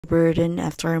burden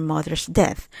after her mother's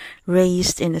death.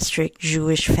 Raised in a strict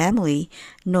Jewish family,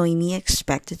 Noemi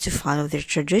expected to follow their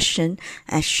tradition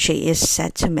as she is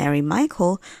set to marry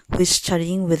Michael, who is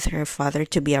studying with her father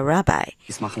to be a rabbi.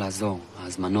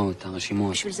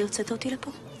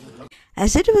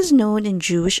 As it was known in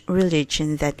Jewish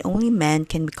religion that only men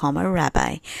can become a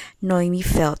rabbi, Noemi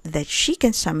felt that she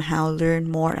can somehow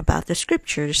learn more about the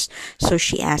scriptures, so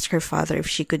she asked her father if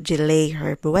she could delay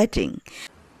her wedding.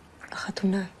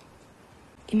 החתונה,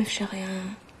 אם אפשר היה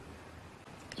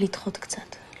לדחות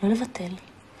קצת, לא לבטל,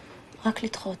 רק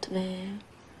לדחות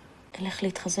ואלך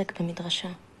להתחזק במדרשה.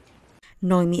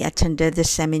 Noemi attended the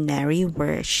seminary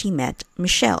where she met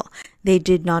Michelle. They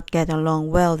did not get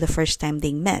along well the first time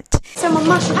they met. זה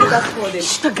ממש עבודת קודש.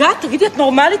 השתגעת? תגידי, את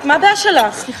נורמלית? מה הבעיה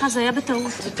שלך? סליחה, זה היה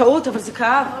בטעות. זה טעות, אבל זה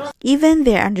כאב. Even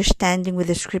their understanding with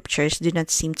the scriptures did not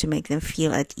seem to make them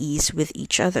feel at ease with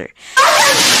each other.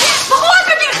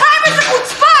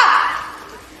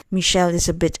 Michelle is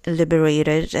a bit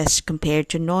liberated as compared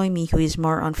to Noemi, who is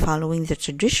more on following the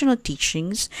traditional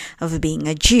teachings of being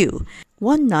a Jew.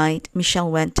 One night, Michelle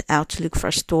went out to look for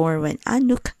a store when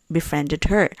Anouk befriended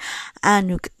her.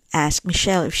 Anouk asked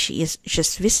Michelle if she is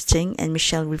just visiting, and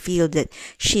Michelle revealed that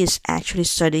she is actually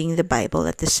studying the Bible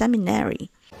at the seminary.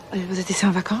 Vous êtes ici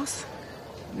en vacances?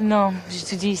 Non,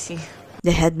 j'étudie ici.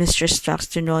 The headmistress talks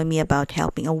to Noemi about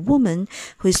helping a woman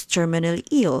who is terminally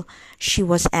ill. She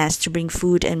was asked to bring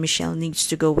food and Michelle needs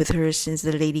to go with her since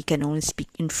the lady can only speak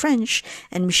in French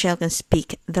and Michelle can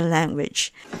speak the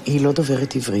language. היא לא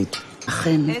דוברת עברית.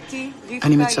 אכן,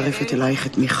 אני מצרפת אלייך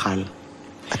את מיכל.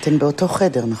 אתן באותו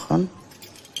חדר, נכון?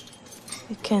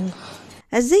 כן.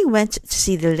 As they went to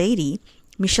see the lady,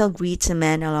 Michelle greets a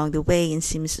man along the way and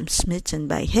seems smitten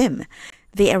by him.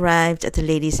 They arrived at the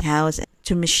lady's house.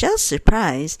 To Michelle's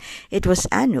surprise, it was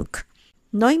Anouk.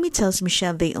 Noemi tells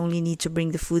Michelle they only need to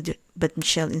bring the food, but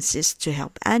Michelle insists to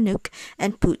help Anouk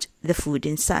and put the food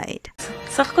inside.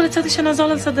 סך הכל הצעתי שנעזור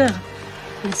לה לסדר.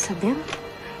 לסדר?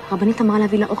 הרבנית אמרה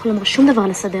להביא לה אוכל, אמרה שום דבר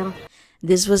לסדר.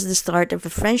 This was the start of a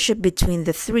friendship between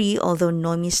the three, although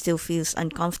Noemi still feels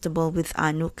uncomfortable with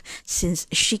Anouk since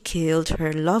she killed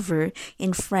her lover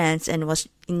in France and was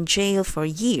in jail for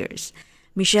years.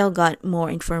 Michelle got more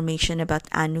information about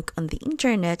Anouk on the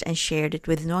internet and shared it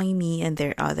with Noemi and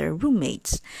their other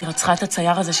roommates. רצחה את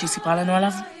הצייר הזה שהיא סיפרה לנו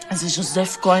עליו? זה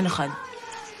ז'וזף כהן אחד.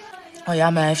 הוא היה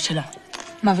המאהב שלה.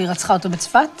 מה, והיא רצחה אותו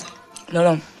בצפת? לא,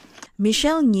 לא.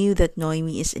 Michelle knew that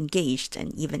Noemi is engaged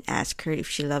and even asked her if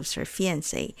she loves her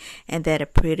fiancé and that a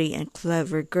pretty and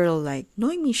clever girl like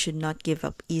Noemi should not give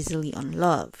up easily on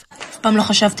love. אף פעם לא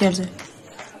חשבתי על זה.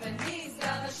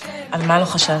 על מה לא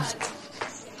חשבת?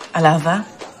 על אהבה?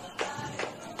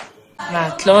 מה,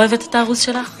 את לא אוהבת את הערוס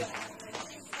שלך?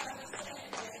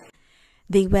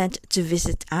 They went to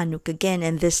visit Anouk again,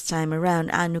 and this time around,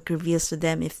 Anouk reveals to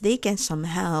them if they can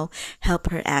somehow help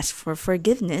her ask for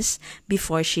forgiveness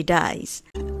before she dies.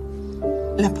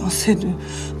 La pensée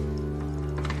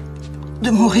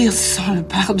de mourir sans le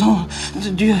pardon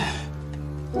de Dieu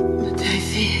me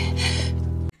terrifie.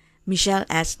 Michelle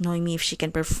asked Noemi if she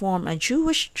can perform a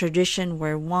Jewish tradition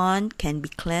where one can be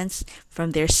cleansed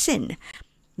from their sin.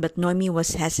 But Noemi was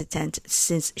hesitant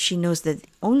since she knows that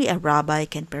only a rabbi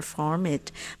can perform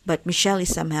it, but Michelle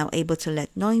is somehow able to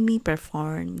let Noemi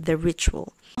perform the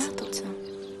ritual.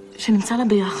 שנמצא לה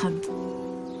ביחד.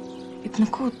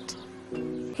 התנקות.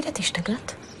 הילה,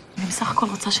 תשתגעת? אני בסך הכל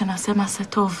רוצה שנעשה מעשה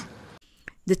טוב.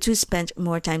 The two spent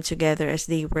more time together as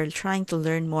they were trying to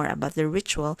learn more about the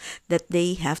ritual that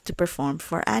they have to perform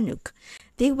for Anouk.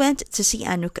 They went to see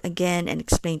Anouk again and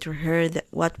explained to her that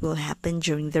what will happen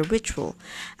during the ritual.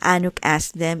 Anouk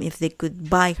asked them if they could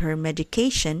buy her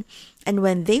medication, and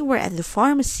when they were at the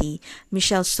pharmacy,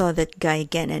 Michelle saw that guy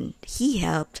again and he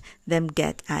helped them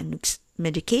get Anouk's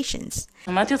medications.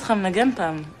 שמעתי אותך מנגן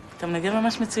פעם. אתה מנגן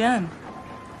ממש מצוין.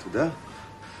 תודה.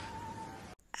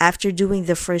 After doing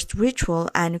the first ritual,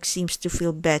 Anouk seems to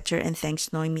feel better and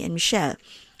thanks Noemi and Michelle.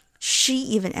 She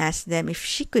even asked them if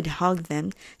she could hug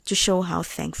them to show how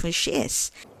thankful she is.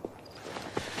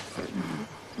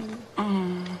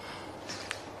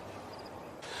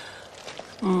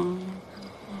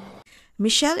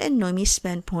 Michelle and Noemi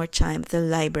spent more time at the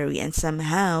library, and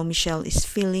somehow Michelle is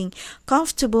feeling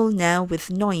comfortable now with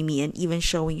Noemi and even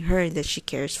showing her that she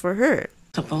cares for her.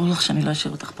 ברור לך שאני לא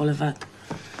אשאיר אותך פה לבד.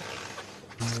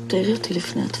 תראי אותי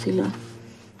לפני התפילה.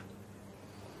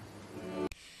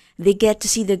 They get to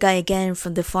see the guy again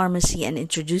from the pharmacy and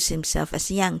introduce himself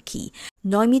as Yankee.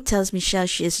 Noemi tells Michelle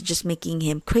she is just making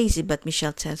him crazy, but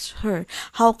Michelle tells her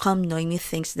how come Noemi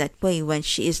thinks that way when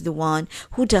she is the one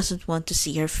who doesn't want to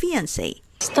see her fiancé.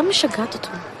 סתם משגעת אותו.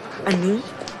 אני?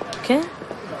 כן?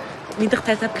 מי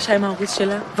דחתה את הפגישה עם הערוץ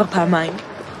שלה? כבר פעמיים.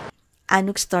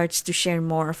 Anouk starts to share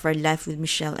more of her life with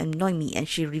Michelle and Noemi, and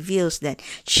she reveals that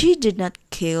she did not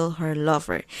kill her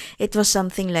lover. It was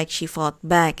something like she fought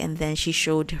back, and then she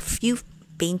showed a few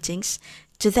paintings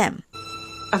to them.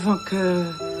 Avant que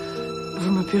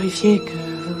vous me purifiez, que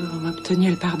vous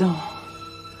m'obteniez le pardon,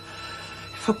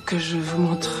 il faut que je vous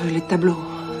montre les tableaux.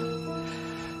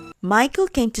 Michael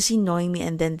came to see Noemi,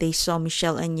 and then they saw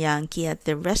Michelle and Yankee at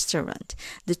the restaurant.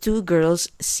 The two girls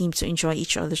seemed to enjoy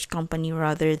each other's company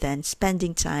rather than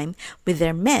spending time with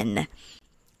their men.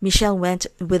 Michelle went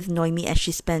with Noemi as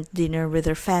she spent dinner with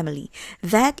her family.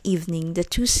 That evening, the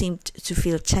two seemed to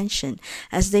feel tension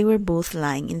as they were both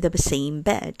lying in the same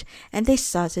bed, and they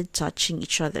started touching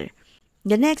each other.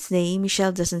 The next day,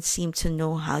 Michelle doesn't seem to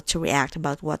know how to react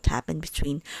about what happened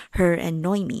between her and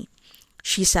Noemi.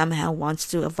 She somehow wants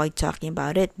to avoid talking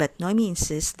about it, but Noemi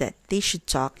insists that they should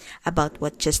talk about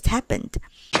what just happened.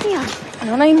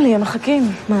 לא נעים לי, הם מחכים.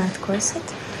 מה, את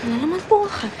כועסת? למה את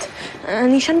בורחת?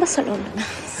 אני אשן בסלון.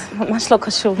 ממש לא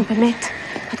קשור. באמת,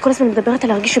 את כל הזמן מדברת על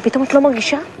להרגיש ופתאום את לא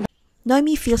מרגישה?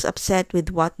 Noemi feels upset with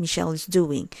what Michelle is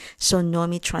doing, so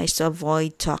Noemi tries to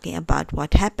avoid talking about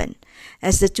what happened.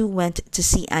 As the two went to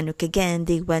see Anouk again,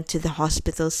 they went to the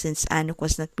hospital since Anouk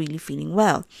was not really feeling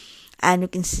well.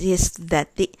 Anouk insists that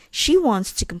she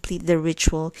wants to complete the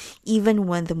ritual even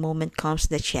when the moment comes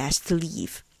that she has to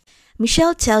leave.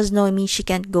 Michelle tells Noemi she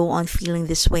can't go on feeling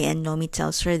this way, and Noemi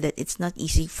tells her that it's not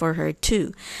easy for her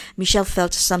too. Michelle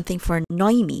felt something for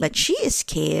Noemi, but she is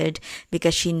scared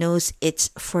because she knows it's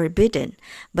forbidden.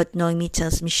 But Noemi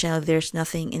tells Michelle there's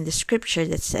nothing in the scripture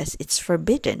that says it's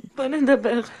forbidden. בוא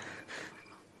נדבר.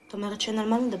 את אומרת שאין על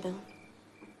מה לדבר.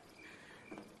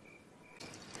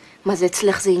 מה זה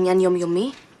אצלך, זה עניין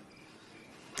יומיומי?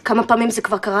 כמה פעמים זה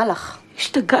כבר קרה לך?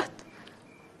 השתגעת.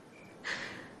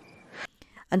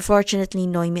 Unfortunately,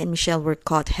 Noemi and Michelle were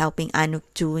caught helping Anouk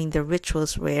doing the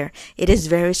rituals where it is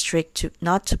very strict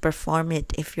not to perform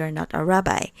it if you're not a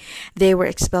rabbi. They were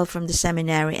expelled from the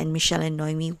seminary, and Michelle and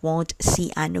Noemi won't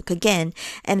see Anouk again,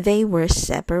 and they were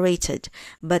separated.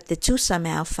 But the two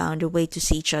somehow found a way to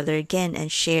see each other again and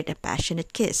shared a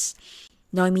passionate kiss.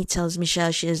 Noemi tells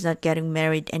Michelle she is not getting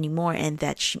married anymore and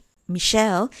that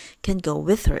Michelle can go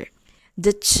with her.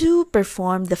 The two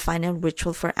performed the final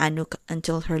ritual for Anouk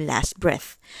until her last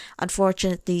breath.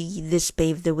 Unfortunately, this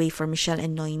paved the way for Michelle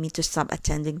and Noemi to stop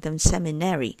attending the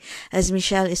seminary. As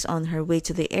Michelle is on her way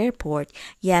to the airport,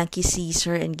 Yankee sees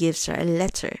her and gives her a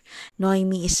letter.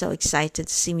 Noemi is so excited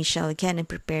to see Michelle again and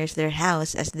prepares their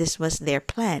house as this was their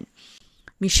plan.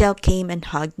 Michelle came and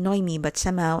hugged Noemi, but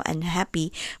somehow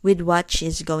unhappy with what she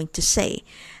is going to say.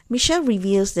 Michelle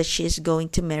reveals that she is going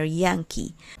to marry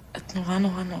Yankee. את נורא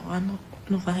נורא נורא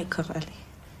נורא יקרה לי.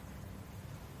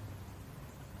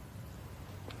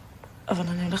 אבל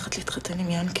אני הולכת להתחתן עם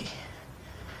ינקי.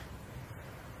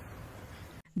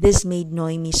 This made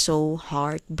Noemi so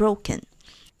heartbroken.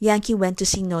 Yankee went to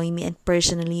see Noemi and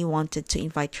personally wanted to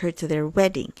invite her to their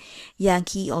wedding.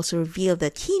 Yankee also revealed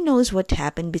that he knows what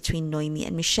happened between Noemi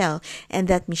and Michelle, and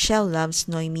that Michelle loves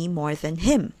Noemi more than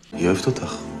him. היא אוהבת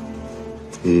אותך.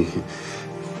 היא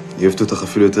אוהבת אותך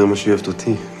אפילו יותר ממה שהיא אוהבת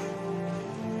אותי.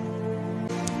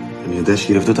 אני יודע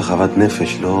שהיא אוהבת אותך אהבת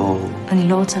נפש, לא... אני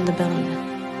לא רוצה לדבר על זה.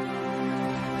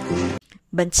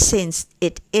 But since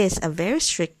it is a very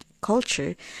strict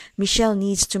culture, Michelle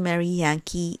needs to marry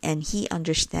Yankee, and he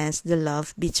understands the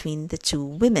love between the two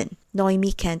women.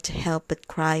 Noemi can't help but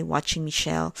cry watching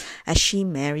Michelle as she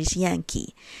marries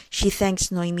Yankee. She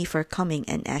thanks Noemi for coming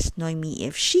and asks Noemi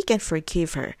if she can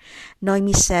forgive her.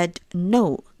 Noemi said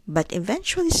no, but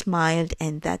eventually smiled,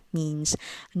 and that means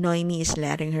Noemi is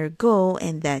letting her go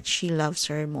and that she loves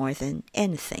her more than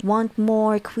anything. Want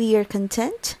more queer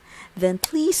content? Then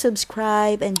please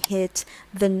subscribe and hit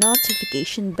the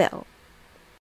notification bell.